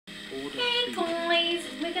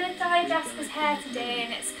we're going to dye Jasper's hair today,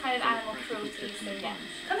 and it's kind of animal cruelty, so yeah.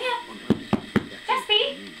 Come here.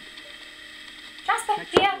 Jasper,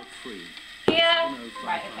 here. Here.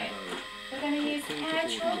 Right, okay. We're going to use hair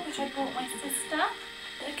chalk, which I bought my sister.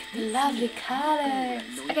 Look at the lovely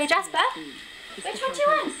colours. Okay, Jasper, which one do you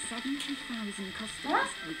want? Huh?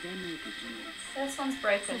 This one's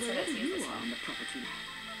broken, so let's use this one.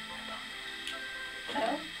 So,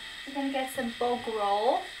 we're going to get some bog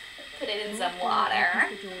roll, put it in some water.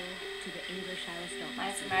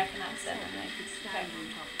 Nice American accent. Okay.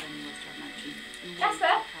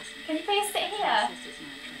 Jasper, can you please sit here?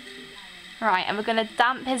 Right, and we're going to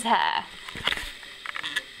damp his hair.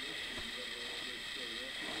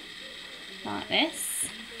 Like this.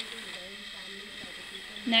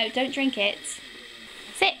 No, don't drink it.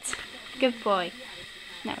 Sit. Good boy.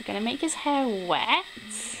 Now we're going to make his hair wet.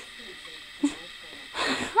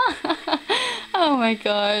 Oh my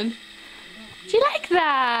god. Do you like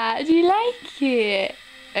that? Do you like it?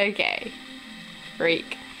 Okay.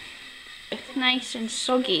 Freak. It's nice and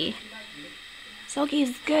soggy. Soggy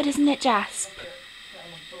is good, isn't it, Jasp?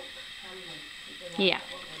 Yeah.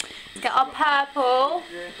 Let's get our purple.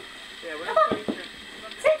 Come on.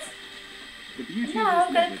 Sit. No,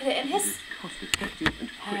 I'm going to put it in his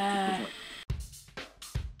hair.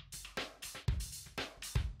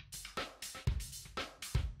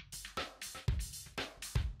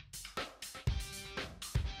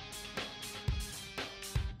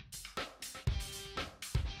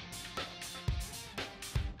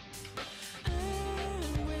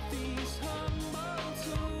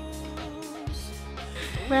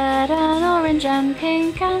 Red and orange and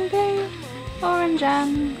pink and blue, orange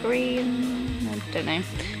and green, I don't know.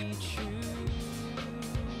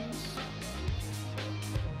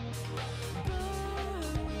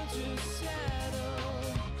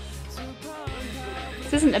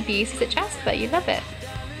 This isn't abuse, is it, Jasper? You love it.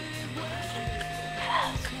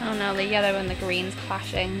 Oh no, the yellow and the green's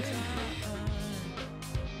clashing.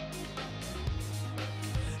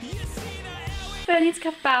 So I need to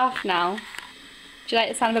have a bath now. Do you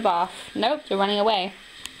like the sound of the bath? Nope, you're running away.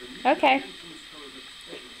 Okay.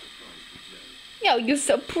 Yo, you're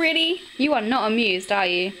so pretty. You are not amused, are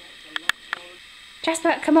you?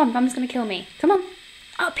 Jasper, come on, Mum's gonna kill me. Come on.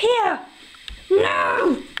 Up here!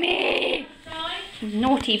 No! Me!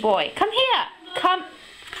 Naughty boy. Come here! Come.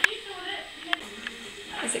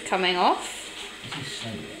 Is it coming off?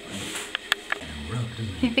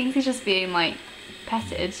 He thinks he's just being, like,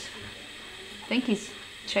 petted. I think he's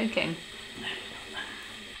choking.